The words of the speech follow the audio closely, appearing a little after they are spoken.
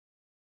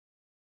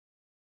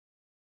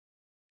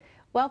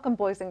Welcome,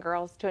 boys and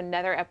girls, to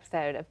another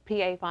episode of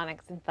PA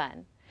Phonics and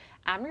Fun.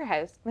 I'm your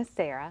host, Miss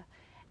Sarah,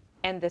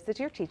 and this is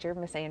your teacher,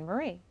 Miss Anne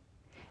Marie.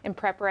 In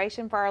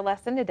preparation for our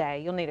lesson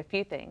today, you'll need a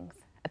few things: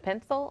 a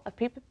pencil, a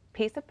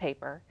piece of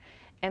paper,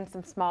 and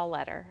some small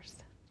letters.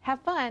 Have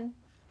fun!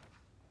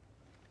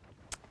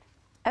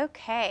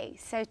 Okay,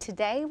 so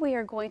today we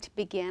are going to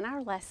begin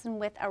our lesson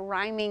with a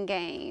rhyming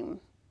game.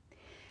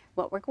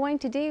 What we're going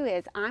to do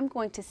is I'm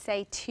going to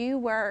say two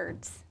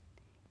words.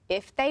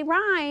 If they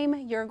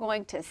rhyme, you're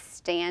going to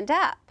stand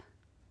up.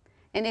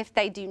 And if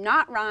they do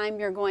not rhyme,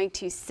 you're going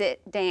to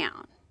sit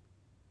down.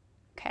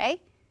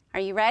 Okay, are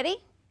you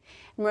ready?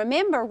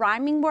 Remember,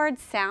 rhyming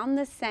words sound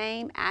the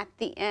same at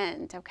the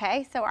end,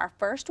 okay? So our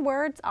first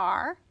words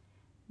are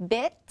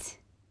bit,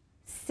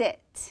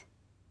 sit.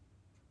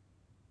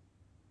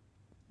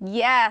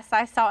 Yes,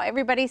 I saw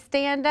everybody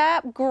stand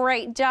up.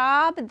 Great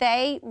job.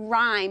 They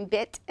rhyme.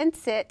 Bit and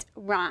sit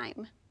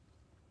rhyme.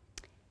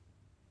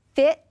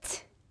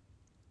 Fit,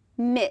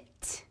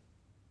 mit.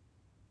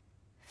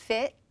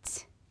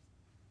 Fit,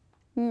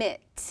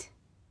 mit.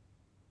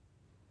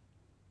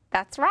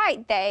 That's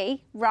right,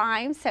 they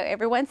rhyme, so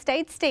everyone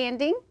stayed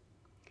standing.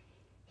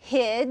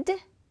 Hid,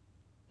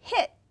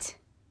 hit.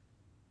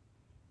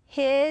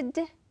 Hid,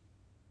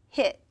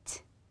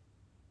 hit.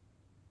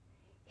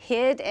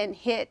 Hid and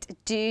hit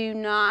do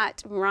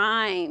not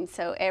rhyme,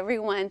 so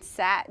everyone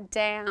sat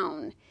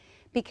down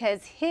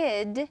because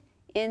hid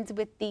ends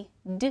with the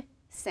d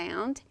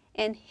sound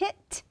and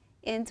hit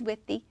ends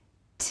with the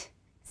t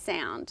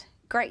sound.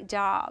 Great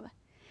job.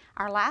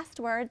 Our last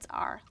words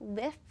are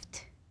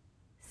lift,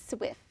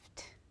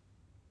 swift.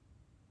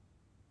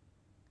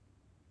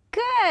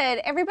 Good.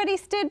 Everybody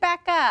stood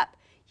back up.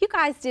 You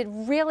guys did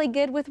really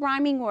good with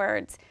rhyming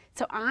words,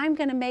 so I'm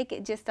going to make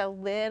it just a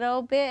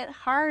little bit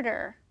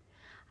harder.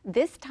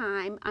 This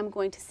time I'm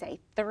going to say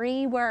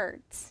three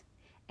words,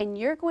 and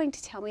you're going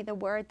to tell me the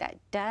word that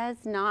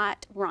does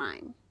not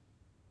rhyme.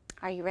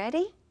 Are you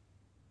ready?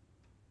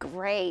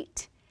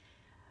 Great.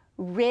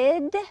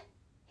 Rid,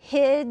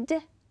 hid,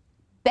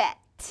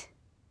 bet.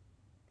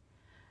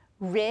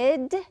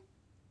 Rid,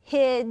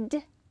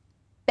 hid,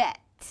 bet.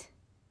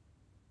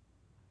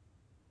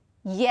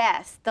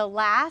 Yes, the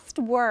last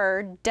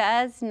word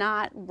does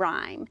not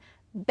rhyme.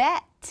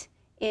 Bet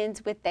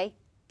ends with a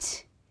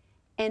t,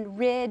 and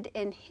rid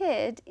and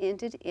hid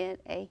ended in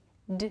a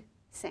d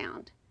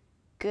sound.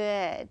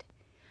 Good.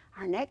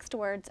 Our next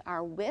words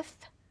are whiff,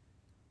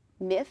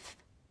 miff,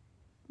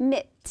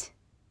 mit.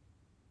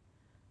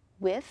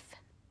 Whiff,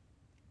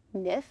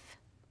 miff,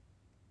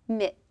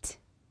 mit.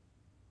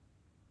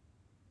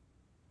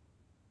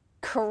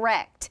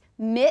 Correct.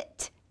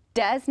 Mit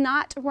does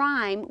not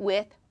rhyme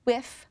with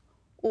whiff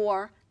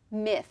or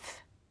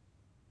miff.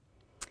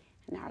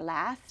 And our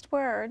last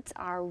words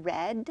are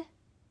red,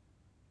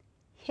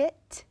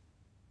 hit,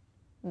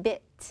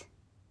 bit.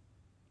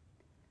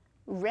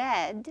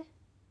 Red,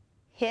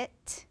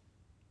 hit,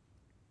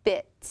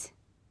 bit.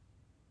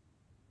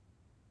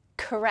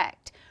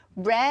 Correct.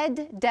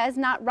 Red does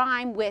not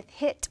rhyme with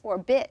hit or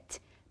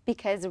bit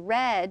because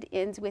red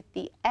ends with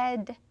the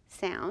ed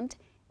sound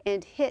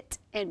and hit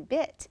and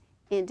bit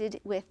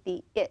ended with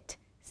the it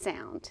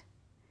sound.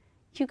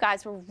 You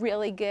guys were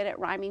really good at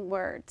rhyming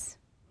words.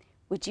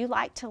 Would you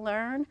like to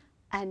learn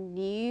a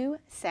new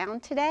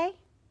sound today?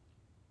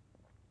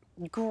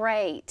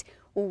 Great.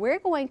 Well, we're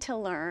going to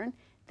learn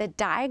the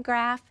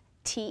digraph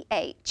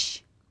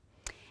TH.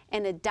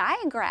 And a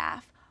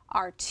digraph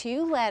are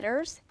two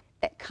letters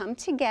that come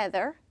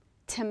together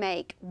to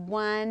make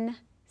one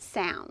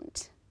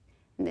sound.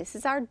 And this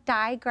is our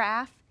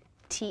digraph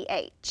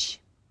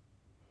TH.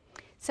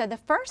 So the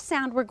first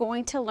sound we're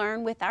going to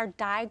learn with our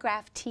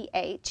digraph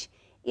TH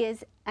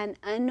is an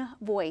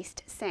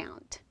unvoiced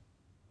sound.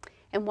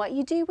 And what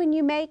you do when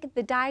you make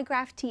the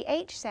digraph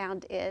TH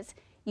sound is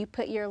you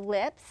put your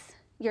lips,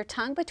 your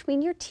tongue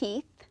between your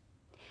teeth,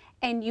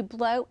 and you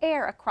blow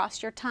air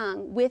across your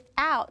tongue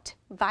without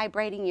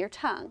vibrating your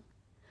tongue.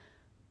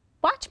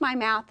 Watch my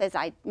mouth as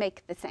I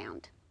make the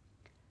sound.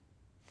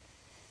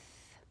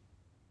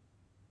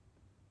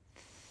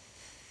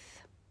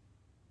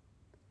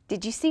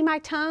 Did you see my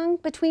tongue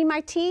between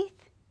my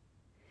teeth?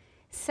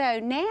 So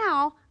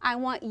now I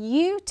want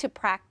you to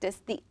practice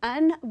the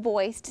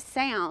unvoiced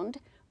sound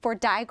for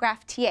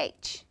digraph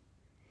TH.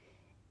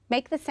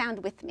 Make the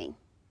sound with me.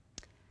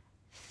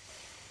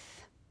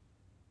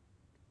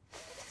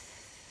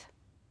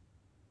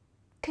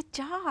 Good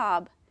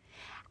job.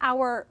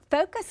 Our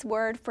focus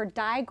word for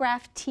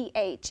digraph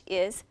TH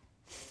is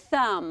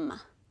thumb.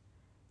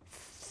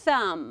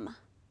 Thumb.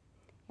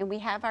 And we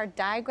have our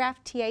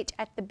digraph TH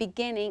at the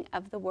beginning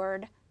of the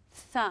word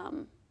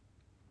thumb.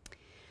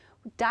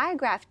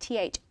 Digraph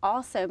TH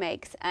also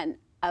makes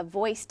a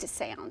voiced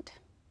sound.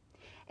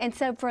 And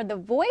so for the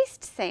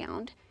voiced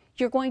sound,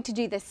 you're going to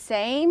do the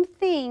same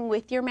thing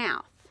with your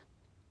mouth.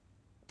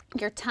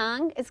 Your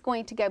tongue is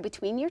going to go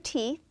between your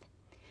teeth,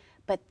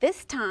 but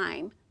this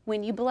time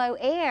when you blow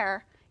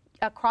air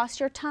across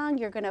your tongue,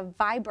 you're going to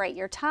vibrate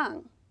your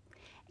tongue.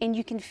 And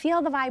you can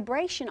feel the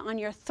vibration on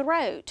your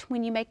throat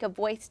when you make a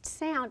voiced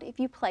sound if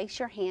you place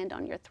your hand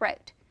on your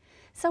throat.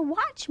 So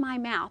watch my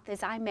mouth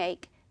as I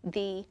make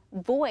the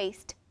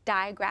voiced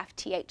digraph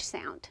TH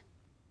sound.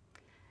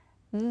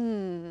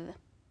 So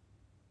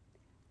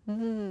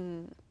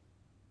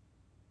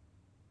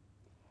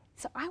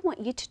I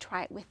want you to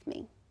try it with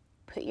me.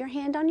 Put your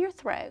hand on your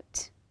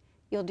throat.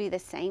 You'll do the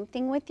same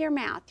thing with your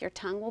mouth. Your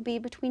tongue will be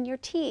between your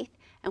teeth,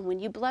 and when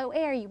you blow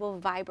air, you will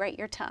vibrate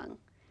your tongue.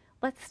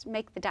 Let's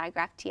make the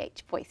digraph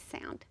TH voice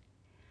sound.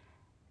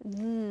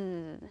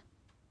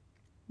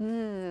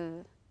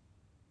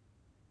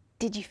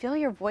 Did you feel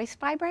your voice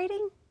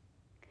vibrating?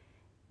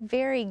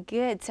 Very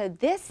good. So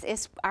this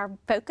is our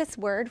focus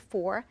word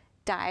for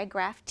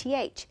digraph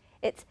TH.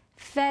 It's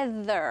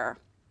feather.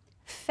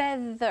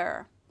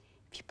 Feather.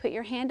 If you put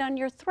your hand on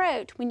your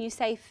throat, when you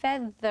say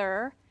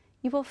feather,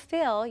 you will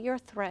feel your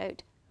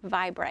throat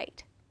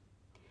vibrate.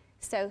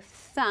 So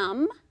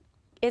thumb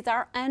is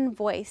our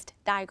unvoiced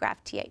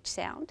digraph TH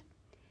sound,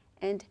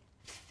 and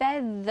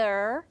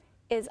feather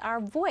is our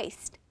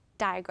voiced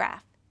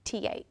digraph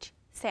TH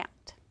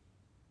sound.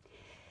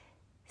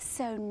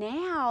 So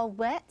now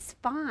let's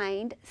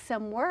find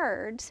some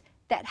words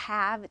that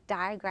have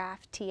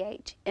digraph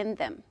TH in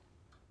them.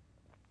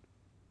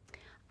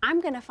 I'm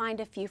going to find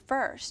a few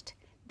first,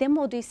 then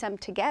we'll do some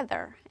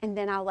together, and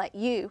then I'll let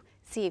you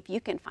see if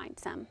you can find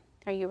some.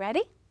 Are you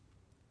ready?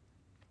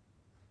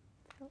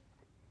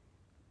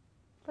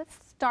 Let's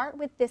start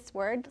with this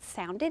word.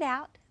 Sound it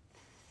out.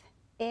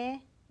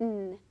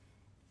 Thin.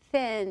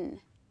 Thin.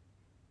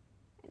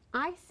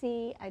 I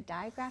see a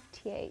digraph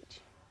TH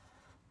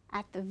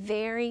at the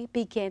very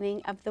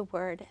beginning of the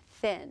word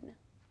thin.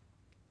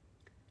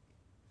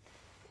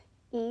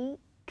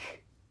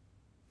 Eek.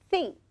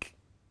 Think.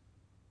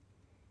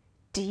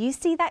 Do you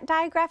see that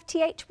digraph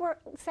TH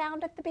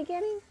sound at the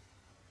beginning?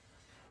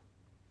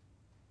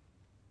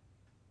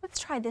 Let's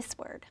try this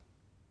word.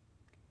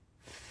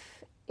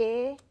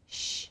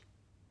 Fish.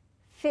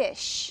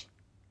 Fish.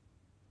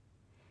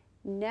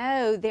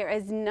 No, there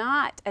is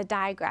not a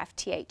digraph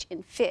TH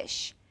in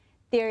fish.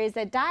 There is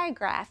a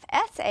digraph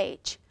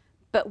SH,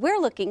 but we're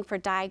looking for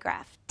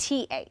digraph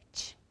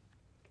TH.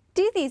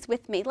 Do these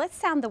with me. Let's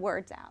sound the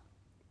words out.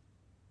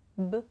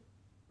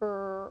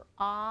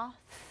 Broth.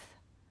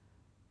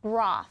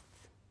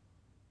 Broth.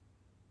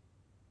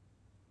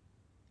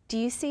 Do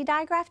you see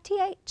digraph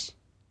TH?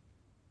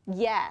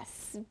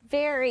 Yes,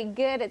 very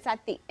good. It's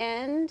at the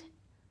end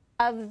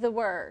of the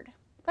word.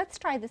 Let's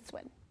try this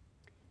one.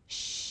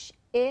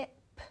 Ship.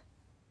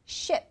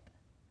 Ship.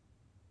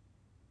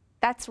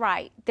 That's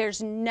right.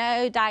 There's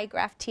no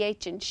digraph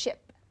TH in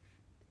ship.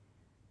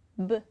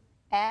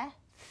 Beth.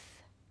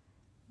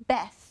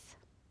 Beth.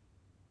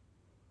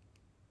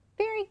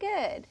 Very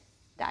good.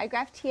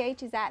 Digraph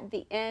TH is at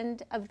the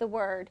end of the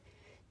word.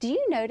 Do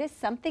you notice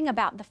something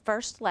about the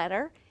first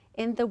letter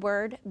in the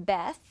word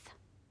Beth?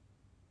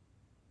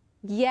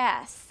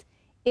 Yes,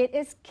 it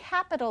is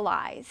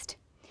capitalized.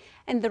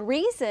 And the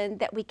reason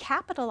that we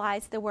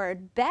capitalize the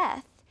word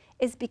Beth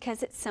is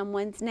because it's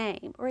someone's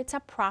name, or it's a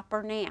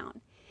proper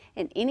noun.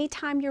 And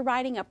anytime you're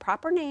writing a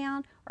proper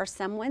noun or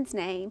someone's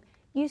name,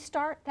 you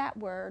start that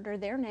word or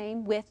their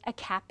name with a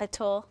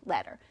capital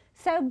letter.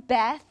 So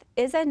Beth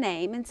is a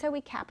name, and so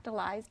we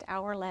capitalized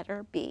our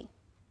letter B.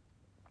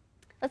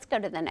 Let's go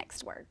to the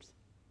next words.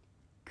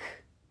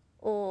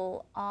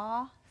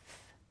 Cloth.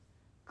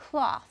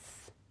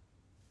 Cloth.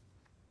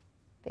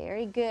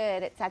 Very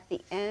good. It's at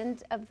the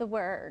end of the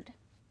word.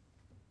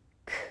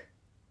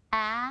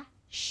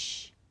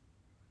 Cash.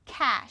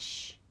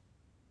 Cash.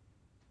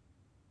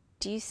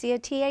 Do you see a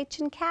TH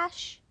in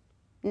cash?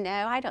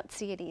 No, I don't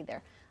see it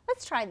either.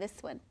 Let's try this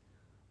one.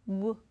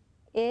 With.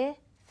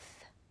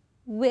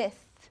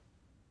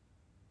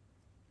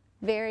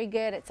 Very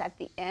good. It's at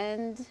the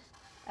end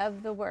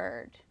of the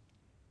word.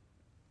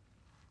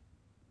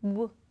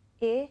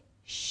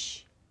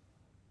 Wish.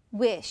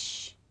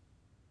 Wish.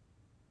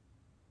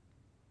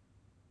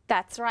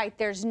 That's right.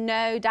 There's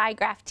no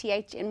digraph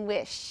TH in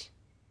wish.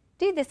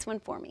 Do this one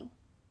for me.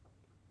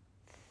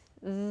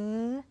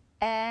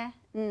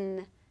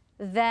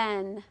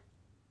 Then.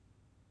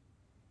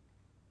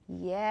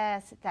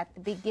 Yes, it's at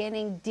the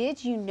beginning.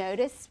 Did you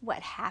notice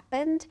what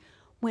happened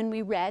when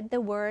we read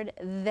the word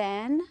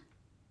then?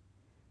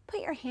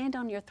 Put your hand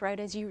on your throat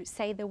as you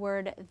say the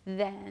word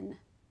then.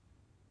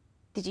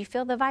 Did you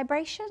feel the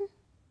vibration?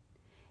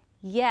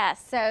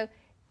 Yes, so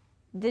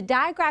the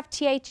digraph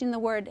TH in the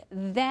word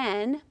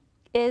then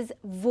is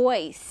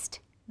voiced,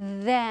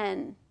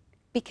 then,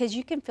 because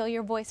you can feel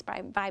your voice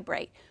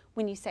vibrate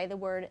when you say the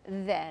word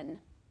then.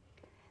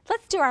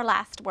 Let's do our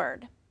last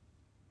word.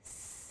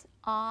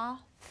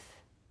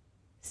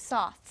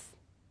 Soth.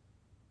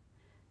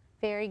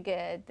 Very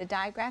good. The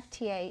digraph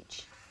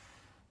TH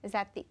is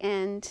at the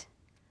end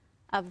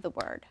of the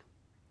word.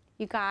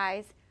 You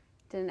guys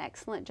did an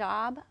excellent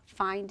job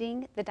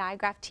finding the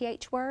digraph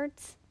TH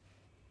words.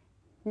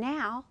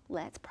 Now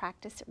let's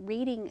practice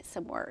reading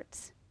some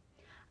words.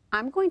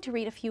 I'm going to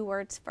read a few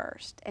words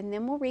first, and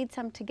then we'll read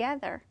some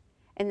together,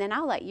 and then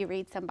I'll let you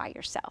read some by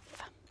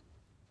yourself.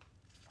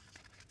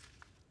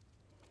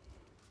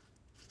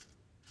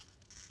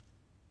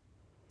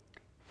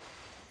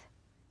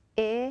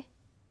 I,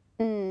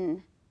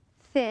 N,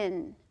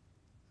 thin.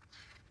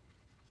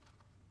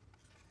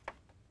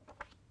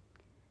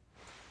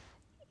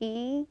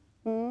 E,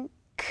 N,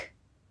 K,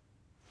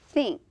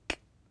 think.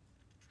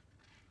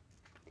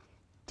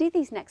 Do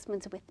these next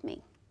ones with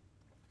me.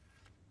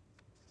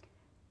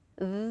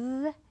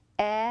 V,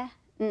 E,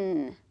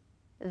 N,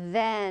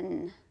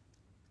 then.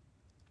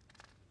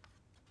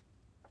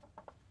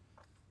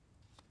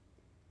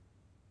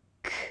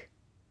 K,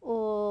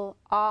 L,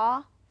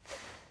 A,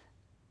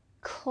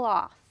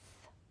 cloth.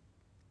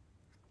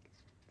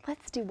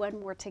 Let's do one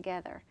more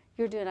together.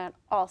 You're doing an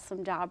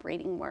awesome job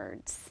reading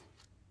words.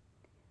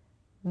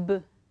 B,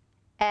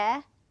 E,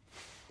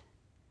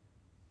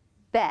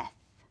 Beth.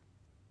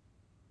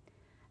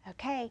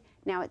 Okay,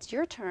 now it's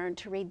your turn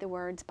to read the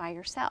words by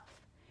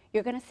yourself.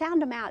 You're going to sound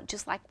them out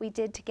just like we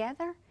did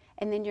together,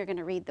 and then you're going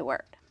to read the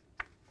word.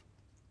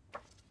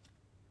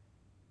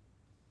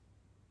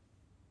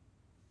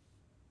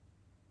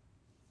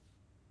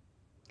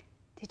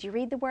 Did you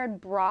read the word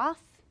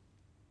broth?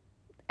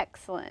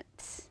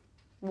 Excellent.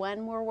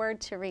 One more word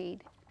to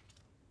read.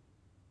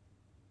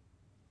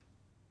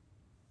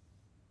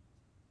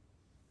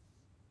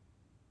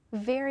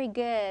 Very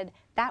good.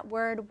 That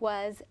word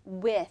was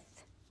with.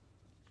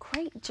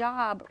 Great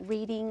job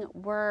reading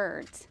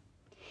words.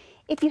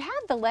 If you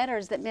have the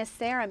letters that Miss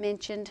Sarah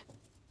mentioned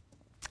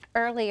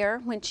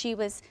earlier when she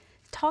was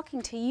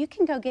talking to you, you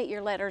can go get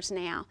your letters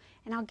now,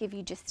 and I'll give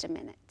you just a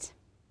minute.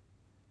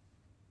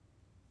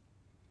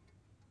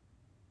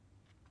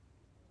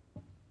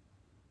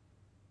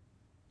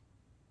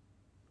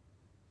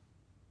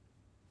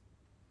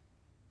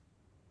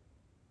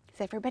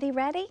 Is everybody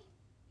ready?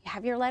 You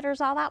have your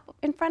letters all out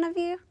in front of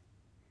you?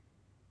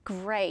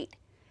 Great.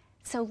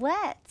 So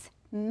let's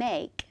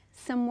make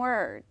some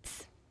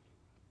words.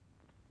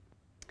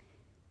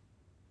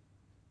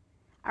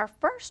 Our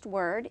first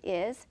word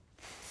is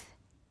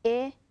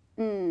thin.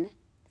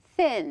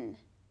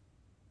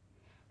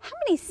 How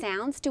many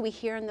sounds do we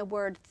hear in the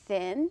word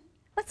thin?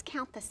 Let's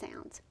count the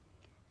sounds.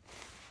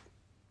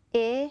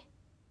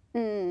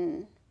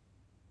 N.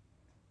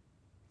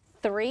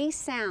 3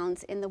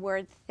 sounds in the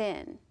word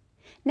thin.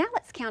 Now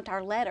let's count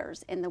our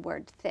letters in the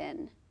word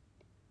thin.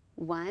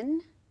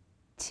 1,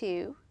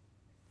 2,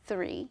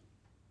 3,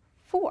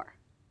 4.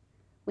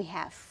 We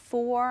have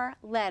 4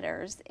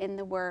 letters in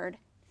the word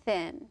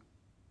thin.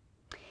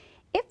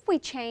 If we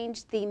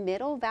change the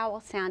middle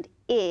vowel sound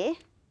I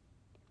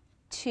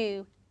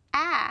to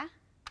A,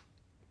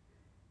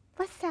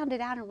 let's sound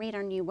it out and read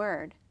our new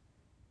word.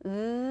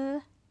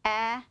 Then.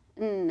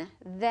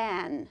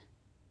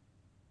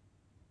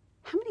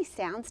 How many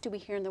sounds do we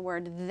hear in the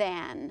word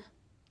then?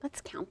 Let's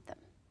count them.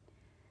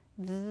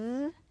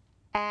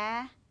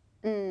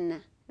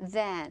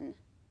 Then.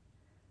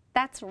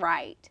 That's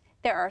right.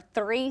 There are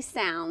 3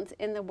 sounds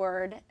in the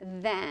word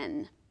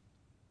then.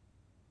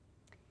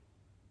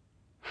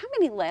 How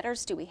many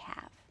letters do we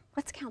have?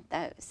 Let's count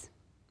those.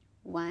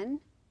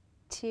 1,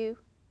 2,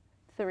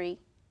 3,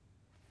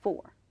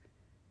 4.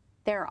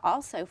 There are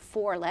also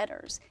 4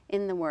 letters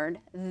in the word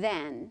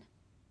then.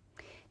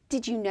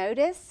 Did you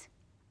notice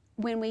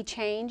when we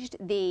changed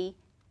the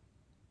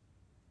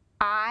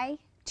I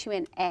to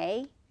an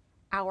A,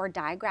 our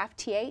digraph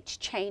TH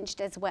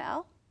changed as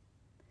well?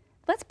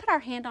 Let's put our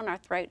hand on our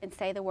throat and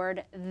say the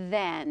word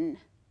then.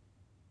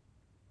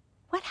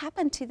 What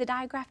happened to the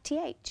digraph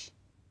TH?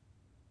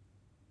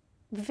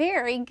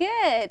 Very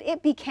good.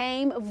 It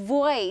became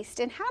voiced.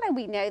 And how do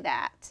we know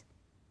that?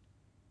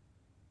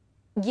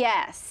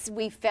 Yes,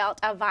 we felt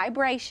a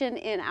vibration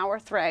in our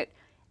throat.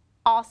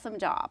 Awesome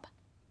job.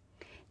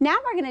 Now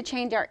we're going to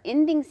change our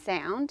ending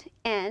sound,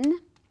 N,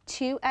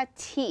 to a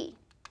T.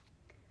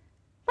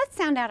 Let's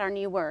sound out our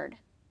new word.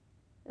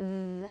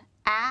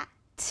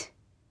 At,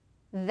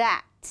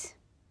 that.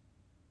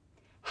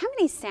 How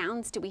many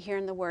sounds do we hear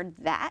in the word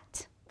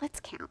that? Let's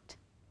count.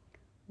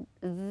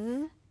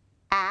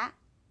 At.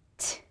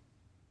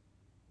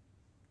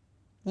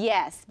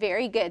 Yes,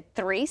 very good.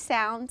 3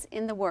 sounds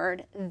in the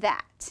word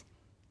that.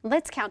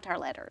 Let's count our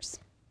letters.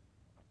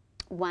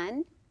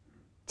 1,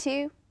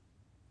 2,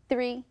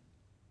 3,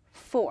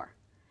 4.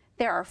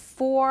 There are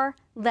 4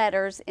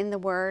 letters in the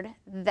word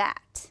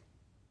that.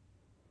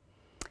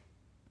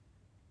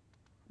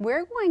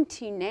 We're going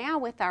to now,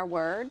 with our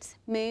words,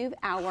 move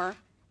our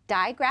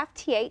digraph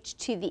TH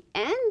to the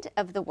end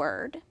of the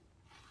word.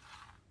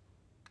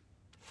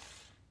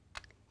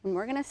 And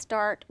we're going to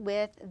start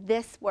with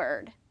this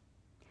word.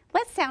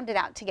 Let's sound it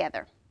out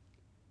together.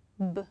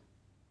 B,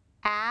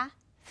 a,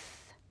 th,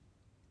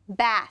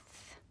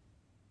 bath.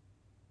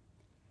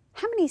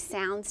 How many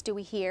sounds do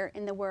we hear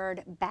in the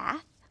word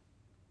bath?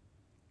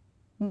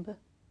 B,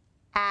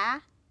 a,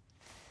 th.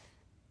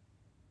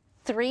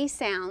 3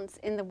 sounds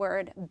in the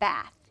word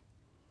bath.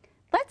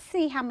 Let's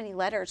see how many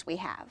letters we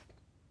have.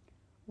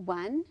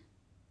 1,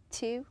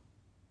 2,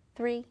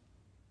 3,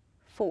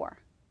 4.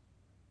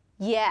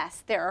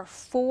 Yes, there are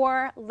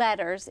 4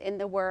 letters in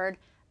the word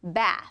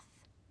bath.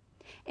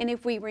 And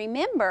if we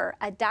remember,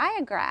 a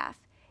digraph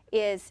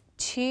is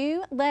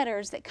 2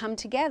 letters that come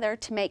together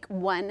to make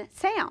one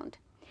sound.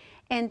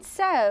 And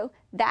so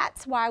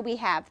that's why we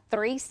have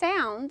 3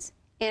 sounds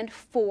and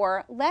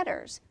 4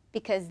 letters,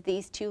 because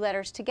these 2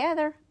 letters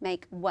together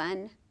make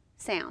 1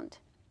 sound.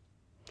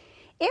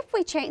 If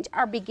we change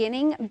our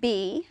beginning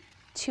B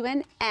to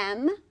an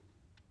M,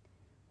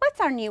 what's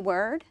our new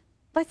word?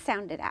 Let's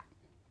sound it out.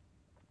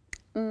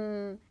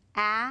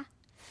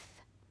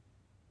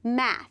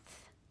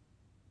 Math.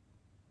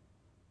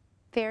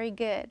 Very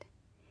good.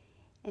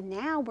 And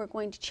now we're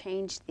going to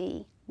change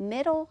the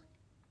middle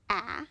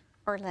A,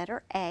 or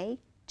letter A,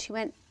 to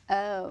an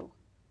O.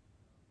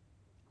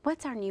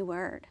 What's our new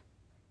word?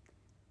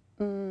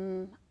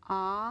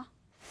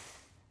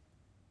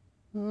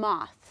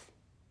 Moth.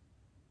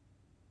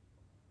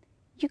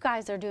 You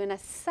guys are doing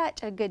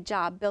such a good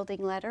job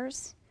building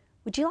letters.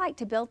 Would you like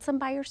to build some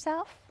by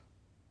yourself?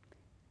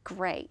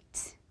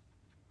 Great.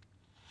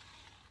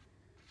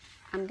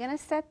 I'm going to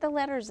set the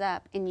letters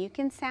up and you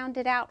can sound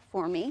it out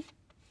for me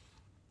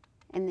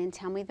and then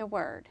tell me the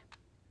word.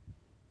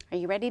 Are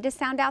you ready to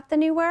sound out the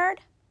new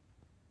word?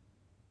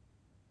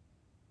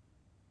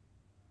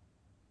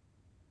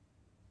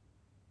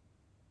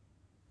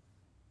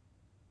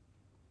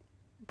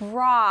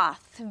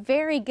 Broth.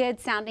 Very good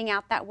sounding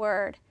out that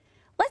word.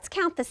 Let's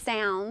count the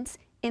sounds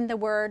in the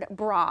word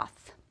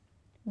broth.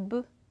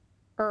 B,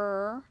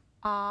 r,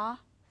 a,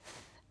 th,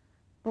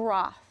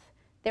 broth.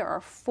 There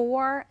are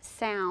 4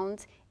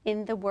 sounds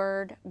in the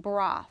word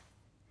broth.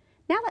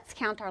 Now let's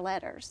count our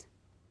letters.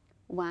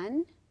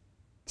 1,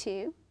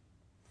 2,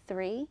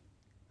 3,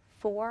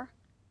 4,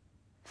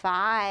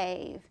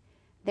 5.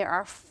 There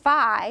are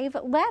 5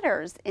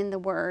 letters in the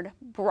word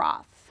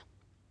broth.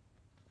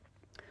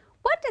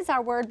 What does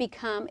our word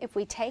become if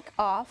we take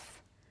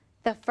off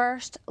the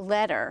first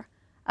letter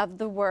of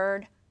the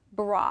word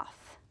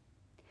broth?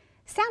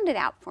 Sound it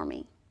out for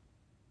me.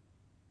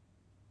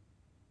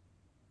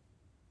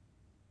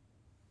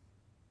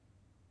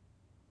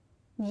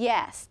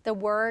 Yes, the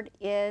word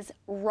is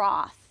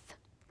wroth.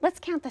 Let's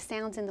count the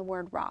sounds in the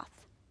word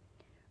wroth.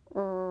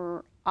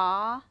 R,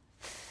 a,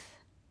 th.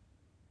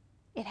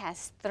 It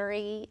has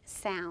 3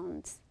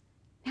 sounds.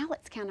 Now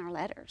let's count our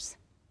letters.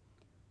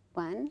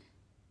 1,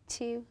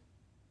 2,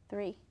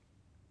 3,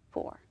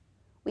 4.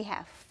 We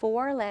have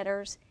 4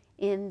 letters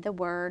in the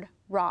word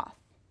wroth.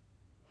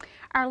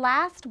 Our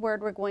last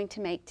word we're going to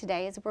make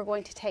today is we're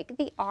going to take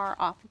the R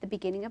off at the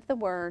beginning of the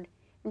word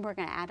and we're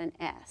going to add an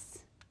S.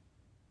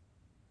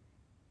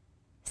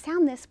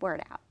 Sound this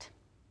word out.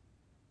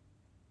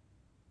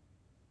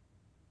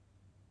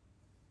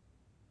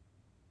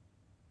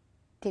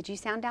 Did you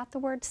sound out the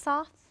word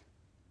soth?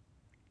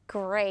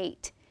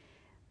 Great.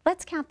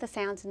 Let's count the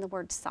sounds in the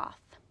word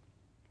soth.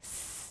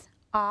 S,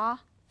 a,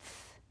 th.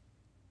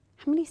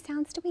 How many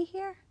sounds do we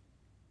hear?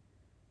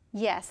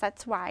 Yes,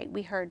 that's right.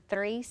 We heard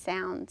 3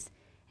 sounds.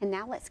 And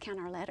now let's count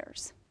our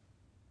letters.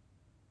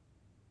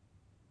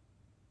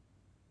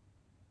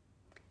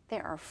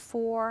 There are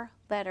 4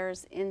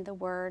 letters in the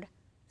word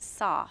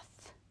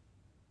soth.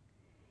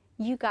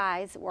 You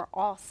guys were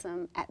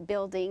awesome at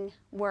building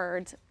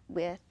words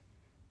with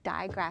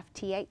digraph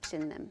TH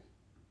in them.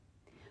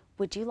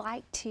 Would you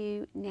like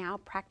to now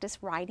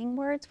practice writing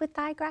words with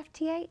digraph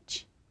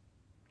TH?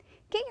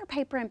 Get your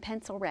paper and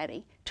pencil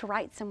ready to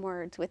write some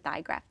words with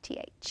digraph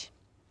TH.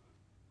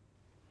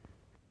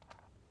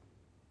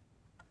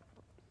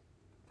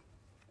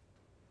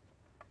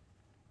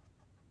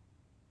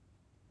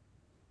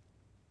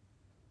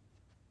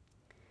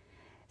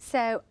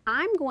 So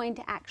I'm going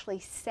to actually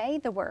say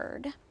the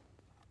word,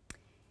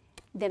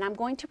 then I'm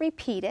going to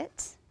repeat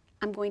it.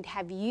 I'm going to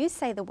have you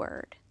say the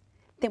word,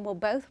 then we'll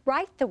both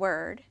write the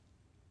word,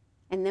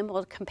 and then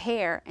we'll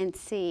compare and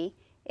see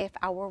if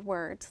our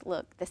words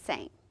look the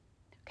same.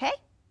 Okay?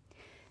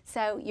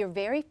 So your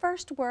very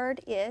first word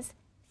is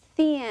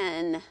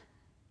thin.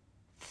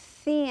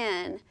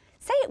 Thin.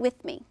 Say it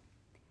with me.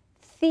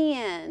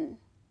 Thin.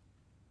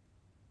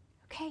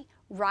 Okay,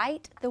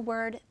 write the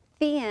word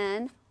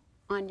thin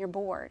on your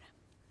board.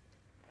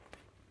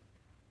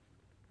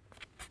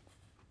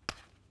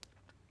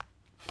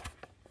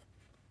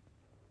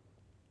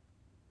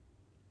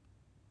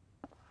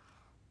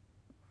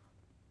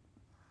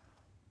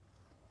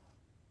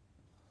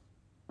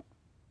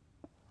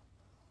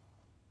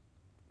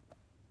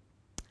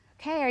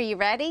 Okay, are you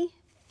ready?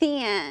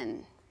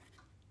 Thin.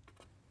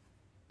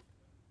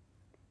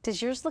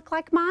 Does yours look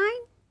like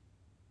mine?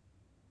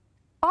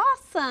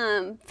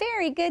 Awesome.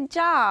 Very good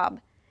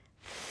job.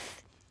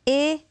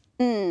 Thin.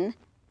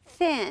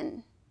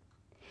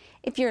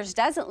 If yours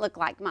doesn't look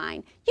like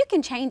mine, you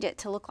can change it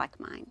to look like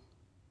mine.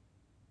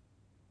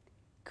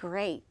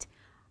 Great.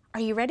 Are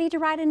you ready to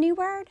write a new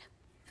word?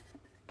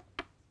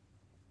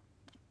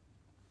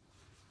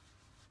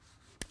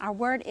 Our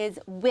word is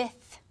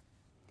with.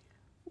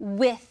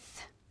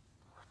 With.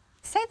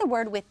 Say the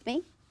word with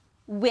me.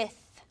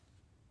 With.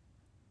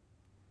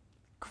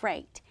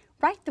 Great.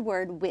 Write the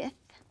word with.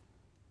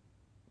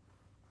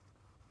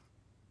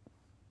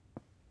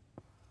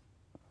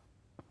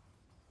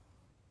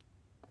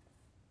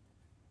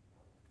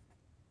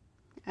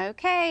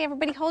 Okay,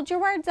 everybody hold your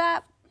words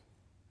up.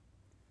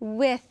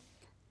 With.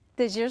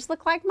 Does yours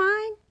look like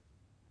mine?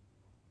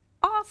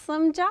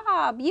 Awesome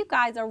job. You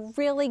guys are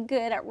really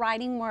good at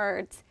writing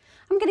words.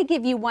 I'm going to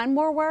give you one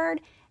more word,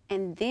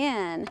 and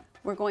then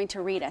we're going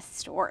to read a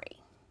story.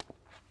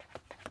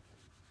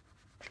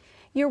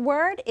 Your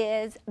word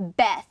is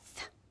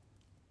Beth.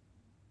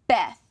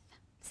 Beth.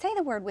 Say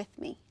the word with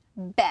me.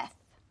 Beth.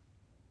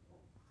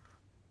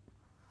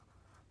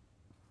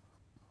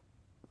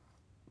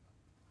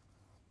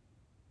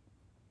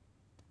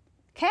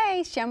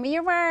 Okay, show me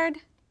your word.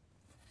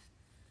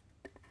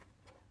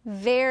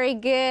 Very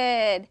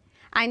good.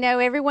 I know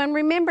everyone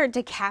remembered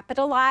to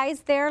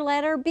capitalize their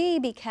letter B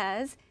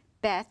because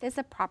Beth is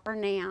a proper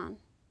noun.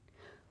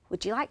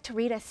 Would you like to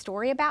read a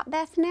story about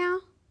Beth now?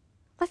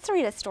 Let's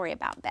read a story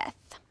about Beth.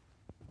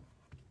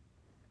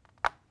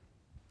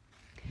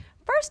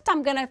 First,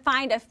 I'm going to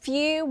find a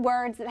few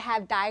words that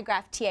have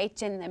digraph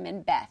TH in them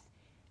in Beth.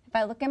 If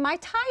I look in my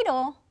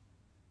title,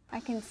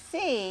 I can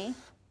see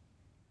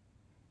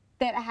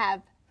that I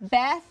have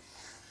Beth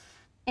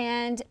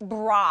and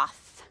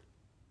broth.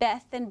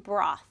 Beth and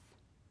broth.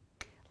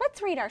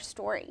 Let's read our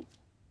story.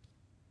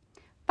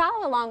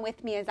 Follow along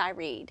with me as I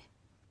read.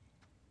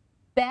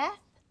 Beth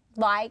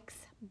likes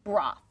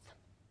broth.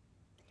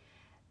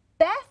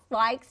 Beth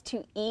likes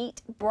to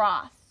eat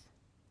broth.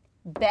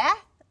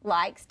 Beth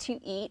likes to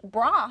eat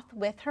broth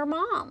with her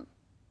mom.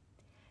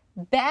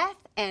 Beth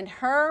and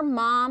her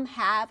mom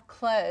have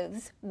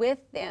clothes with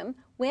them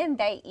when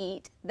they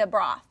eat the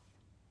broth.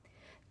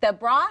 The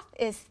broth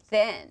is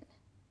thin.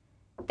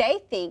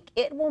 They think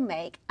it will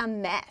make a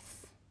mess.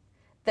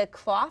 The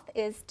cloth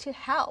is to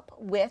help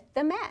with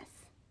the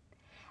mess.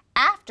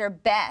 After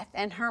Beth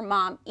and her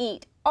mom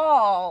eat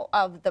all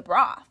of the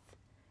broth,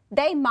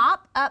 they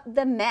mop up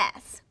the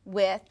mess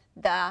with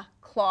the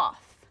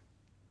cloth.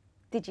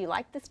 Did you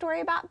like the story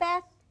about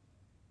Beth?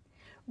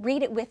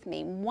 Read it with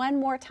me one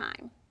more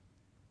time.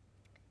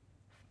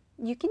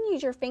 You can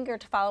use your finger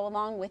to follow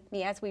along with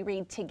me as we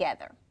read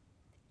together.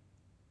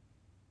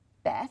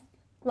 Beth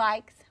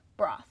likes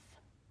broth.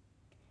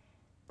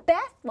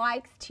 Beth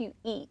likes to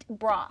eat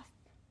broth.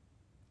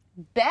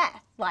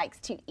 Beth likes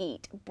to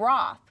eat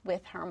broth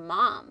with her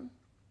mom.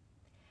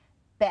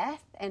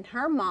 Beth and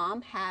her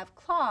mom have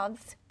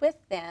cloths with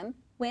them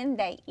when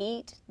they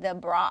eat the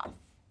broth.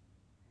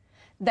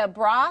 The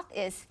broth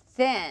is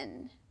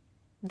thin.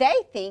 They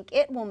think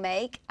it will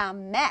make a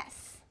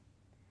mess.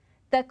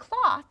 The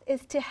cloth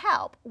is to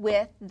help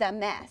with the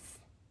mess.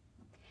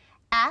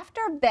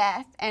 After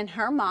Beth and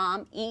her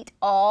mom eat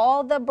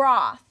all the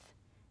broth,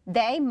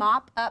 they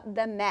mop up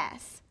the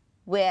mess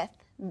with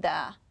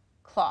the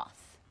cloth.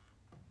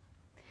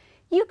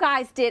 You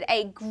guys did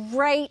a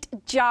great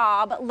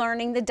job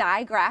learning the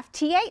digraph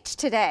TH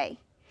today.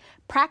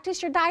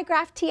 Practice your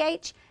digraph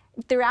TH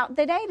throughout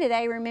the day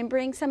today,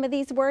 remembering some of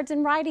these words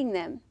and writing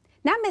them.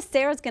 Now Miss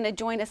Sarah's going to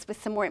join us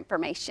with some more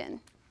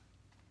information.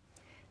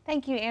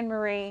 Thank you,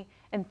 Anne-Marie,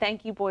 and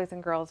thank you, boys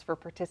and girls, for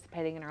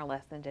participating in our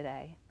lesson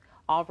today.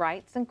 All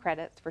rights and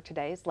credits for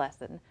today's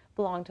lesson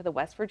belong to the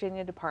West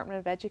Virginia Department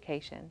of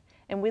Education,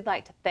 and we'd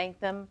like to thank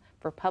them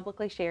for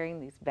publicly sharing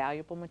these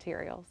valuable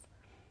materials.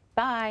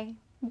 Bye.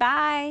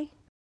 Bye.